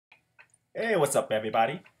Hey, what's up,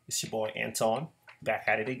 everybody? It's your boy Anton, back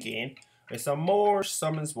at it again with some more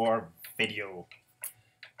Summons War video.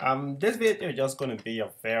 This video is just gonna be a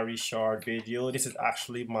very short video. This is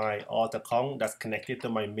actually my alt account that's connected to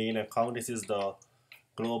my main account. This is the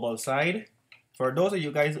global side. For those of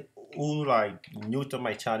you guys who like new to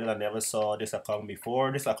my channel and never saw this account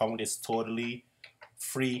before, this account is totally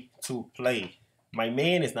free to play. My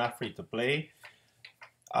main is not free to play.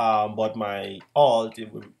 But my alt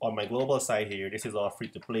on my global side here, this is all free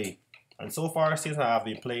to play. And so far, since I have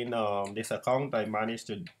been playing this account, I managed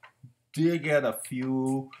to get a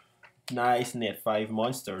few nice net 5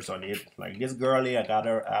 monsters on it. Like this girlie, I got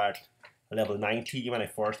her at level 90 when I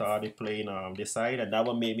first started playing this side, and that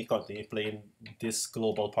one made me continue playing this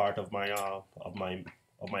global part of my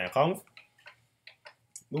account.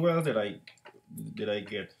 Who else did I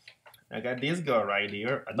get? I got this girl right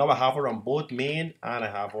here. Now I have her on both main and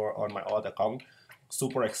I have her on my other account.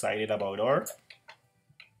 Super excited about her.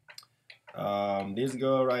 This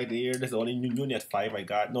girl right here, this is the only new net 5 I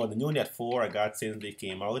got. No, the new net 4 I got since they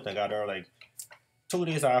came out. I got her like 2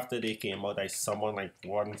 days after they came out. I summoned like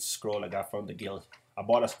one scroll I got from the guild. I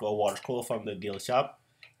bought a scroll, water scroll from the guild shop.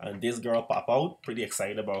 And this girl pop out. Pretty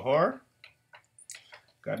excited about her.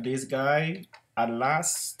 Got this guy. At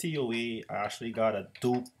last TOA, I actually got a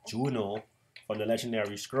dupe Juno from the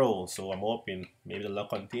legendary scroll. So I'm hoping maybe the luck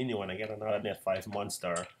continue when I get another net 5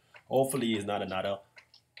 monster. Hopefully it's not another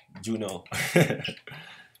Juno.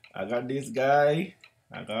 I got this guy.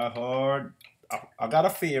 I got her. I got a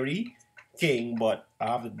fairy king, but I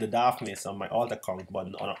have the darkness on my alt account, but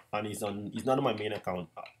he's not on my main account.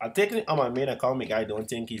 I take it on my main account. My guy don't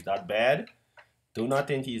think he's that bad. Do not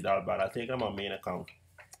think he's that bad. I take it on my main account.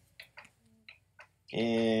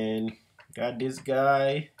 And got this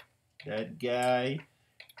guy, that guy,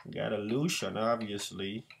 got a Lucian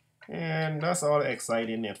obviously, and that's all the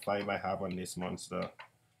exciting net 5 I have on this monster,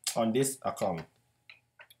 on this account.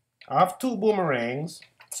 I have 2 boomerangs,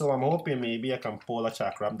 so I'm hoping maybe I can pull a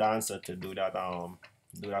chakram dancer to do that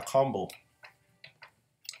combo.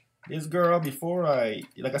 This girl, before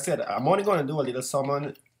like I said, I'm only gonna do a little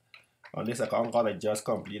summon on this account because I just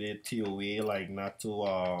completed TOA like not too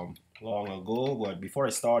long ago. But before I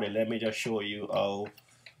started, let me just show you how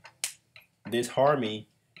this Herne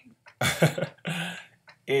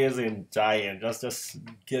is in Giant. Just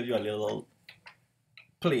give you a little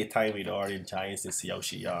play time with her in Giants to see how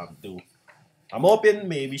she do. I'm hoping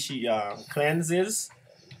maybe she cleanses,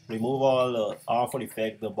 remove all the harmful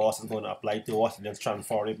effect the boss is going to apply to us, and then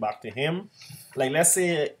transfer it back to him. Like let's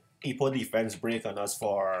say he put defense break on us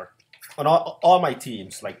for on all my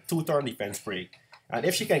teams, like 2-turn defense break. And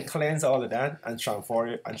if she can cleanse all of that and transfer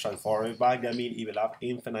it back, that means he will have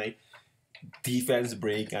infinite defense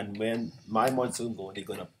break. And when my monsoon go, they're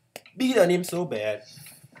gonna beat on him so bad,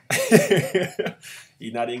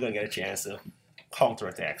 he's not even gonna get a chance to counter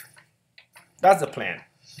attack. That's the plan.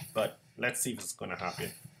 But let's see if it's gonna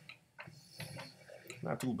happen.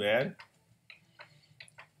 Not too bad.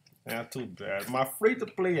 Not too bad. My free to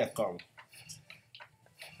play account.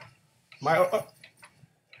 My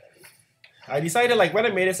I decided like when I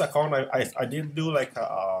made this account, I did do like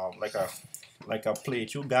a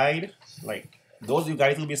playthrough guide. Like those of you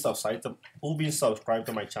guys who've been subscribed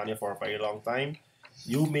to my channel for a very long time,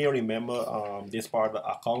 you may remember this part of the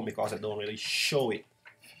account because I don't really show it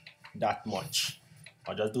that much.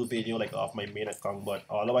 I just do video like off my main account, but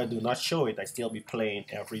although I do not show it, I still be playing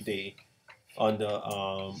every day on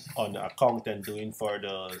the account and doing for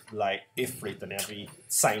the like ifrit and every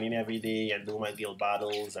signing every day and do my guild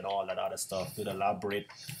battles and all that other stuff, do the labyrinth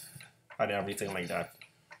and everything like that.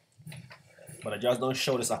 But I just don't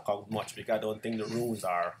show this account much because I don't think the rules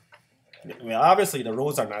are, well, obviously the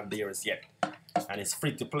rules are not there as yet, and it's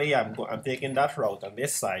free to play. I'm taking that route on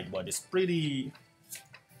this side, but it's pretty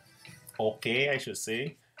okay, I should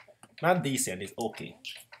say. Not decent, it's okay.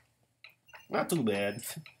 Not too bad.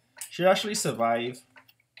 She actually survived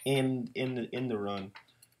in the run.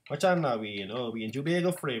 Which I'm not we in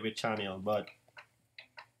Jubiego favorite channel, but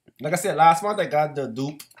like I said, last month I got the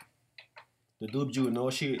dupe Juno.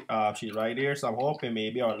 She's right there, so I'm hoping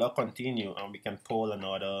maybe our luck continue and we can pull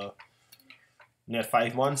another net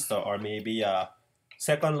 5 monster, or maybe a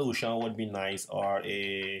second Lucian would be nice, or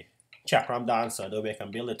a Chakram Dancer, though we can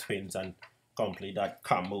build the twins and complete that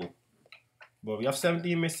combo. But we have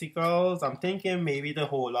 17 mysticals. I'm thinking maybe to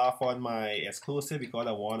hold off on my exclusive because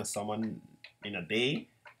I want to summon in a day.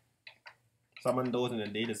 Summon those in a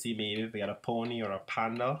day to see maybe if we got a pony or a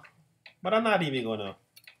panda. But I'm not even gonna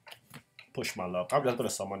push my luck. I'm just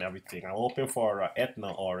gonna summon everything. I'm hoping for a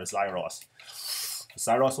Etna or a Zyros.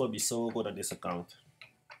 Zyros will be so good on this account.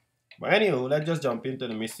 But anyway, let's just jump into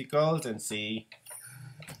the mysticals and see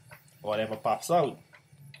whatever pops out.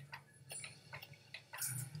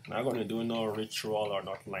 Not gonna do no ritual or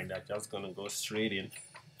nothing like that. Just gonna go straight in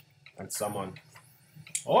and summon.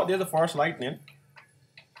 Oh, there's the first lightning.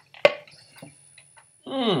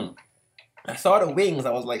 I saw the wings.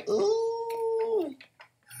 I was like, ooh.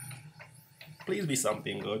 Please be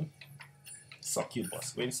something good.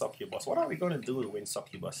 Succubus. Wind succubus. What are we gonna do with wind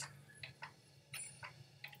succubus?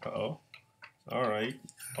 Uh-oh. Alright.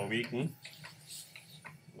 Awaken.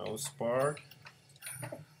 No spark.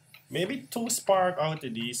 Maybe 2 spark out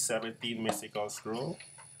of these 17 mystical scroll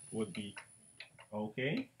would be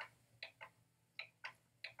okay.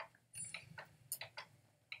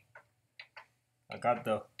 I got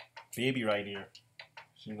the baby right here.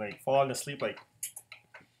 She's like falling asleep like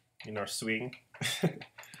in her swing.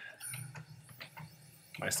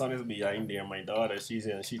 My son is behind there. My daughter, she's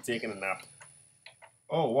taking a nap.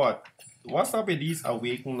 Oh, what? What's up with these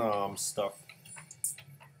awaken stuff?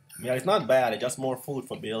 Yeah, it's not bad. It's just more food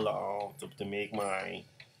for Bill to make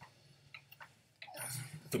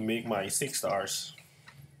my 6 stars.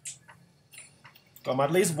 Come,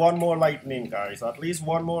 at least one more lightning, guys. At least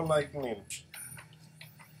one more lightning.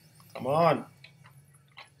 Come on.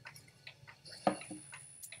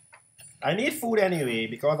 I need food anyway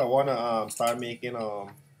because I wanna start making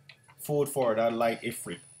food for that light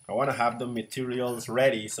ifrit. I wanna have the materials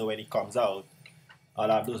ready so when he comes out,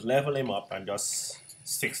 I'll have to level him up and just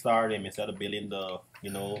 6-star him instead of building the,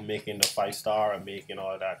 making the 5-star and making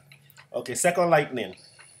all that. Okay, second lightning.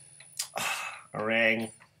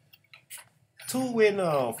 Rang. 2 win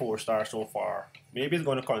 4 stars so far. Maybe it's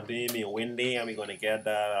gonna continue being windy and we're gonna get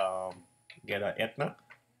that Etna.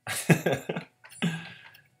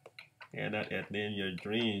 Yeah, that Etna in your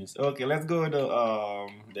dreams. Okay, let's go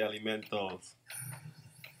to the elementals.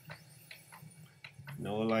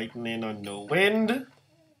 No lightning on the wind.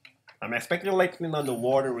 I'm expecting lightning on the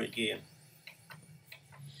water again.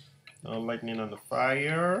 No lightning on the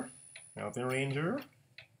fire. Mountain Ranger.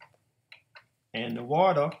 And the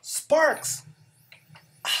water. Sparks!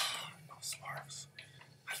 No sparks.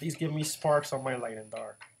 At least give me sparks on my light and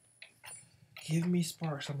dark. Give me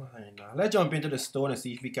sparks on my light and dark. Let's jump into the stone and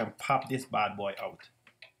see if we can pop this bad boy out.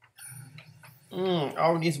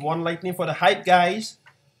 Oh, needs 1 lightning for the hype, guys.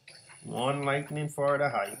 1 lightning for the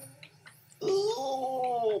hype.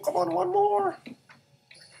 Ooh, come on, 1 more.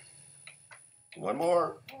 1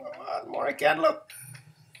 more. 1 more, I can't look.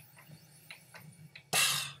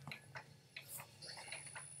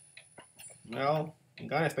 Well, I'm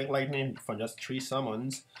gonna expect lightning from just 3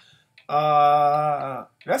 summons.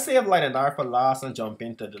 Let's save light and dark for last and jump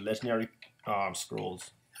into the legendary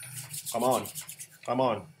scrolls. Come on, come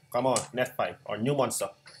on, come on, net 5 or new monster.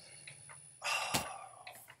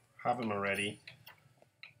 Have him already.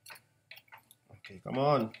 Okay, come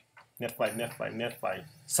on. Net 5, net 5, net 5.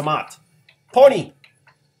 Smart. Pony!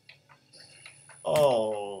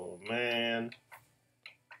 Oh, man.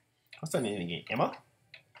 What's her name again? Emma?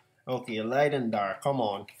 Okay, light and dark. Come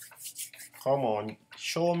on. Come on.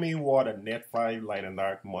 Show me what a net 5 light and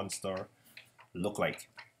dark monster look like.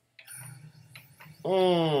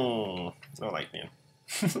 No lightning.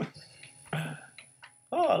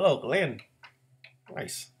 Oh, look, Lynn.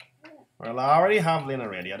 Nice. Well, I already have Lynn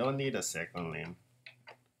already. I don't need a second Lynn.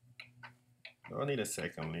 Don't need a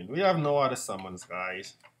second Lynn. We have no other summons,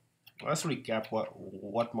 guys. Let's recap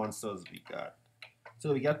what monsters we got.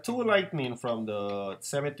 So we got 2 lightning from the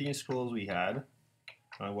 17 scrolls we had.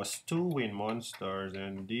 It was 2 wind monsters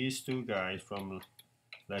and these 2 guys from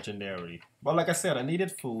legendary. But like I said, I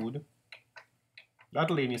needed food.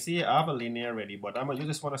 That Lynn, you see, I have a Lynn already, but I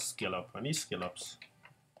just want to skill up. I need skill ups.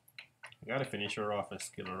 I gotta finish her off and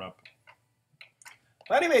skill her up.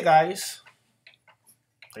 But anyway, guys,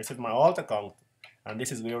 this is my alt account, and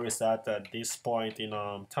this is where we start at this point in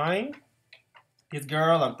time. This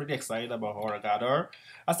girl, I'm pretty excited about how I got her.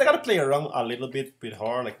 I still gotta play around a little bit with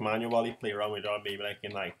her, like manually play around with her, maybe like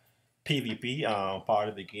in like PvP part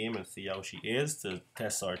of the game and see how she is to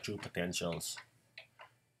test her true potentials.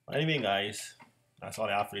 But anyway, guys, that's all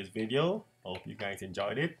I have for this video. Hope you guys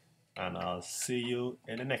enjoyed it, and I'll see you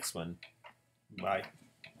in the next one. Bye.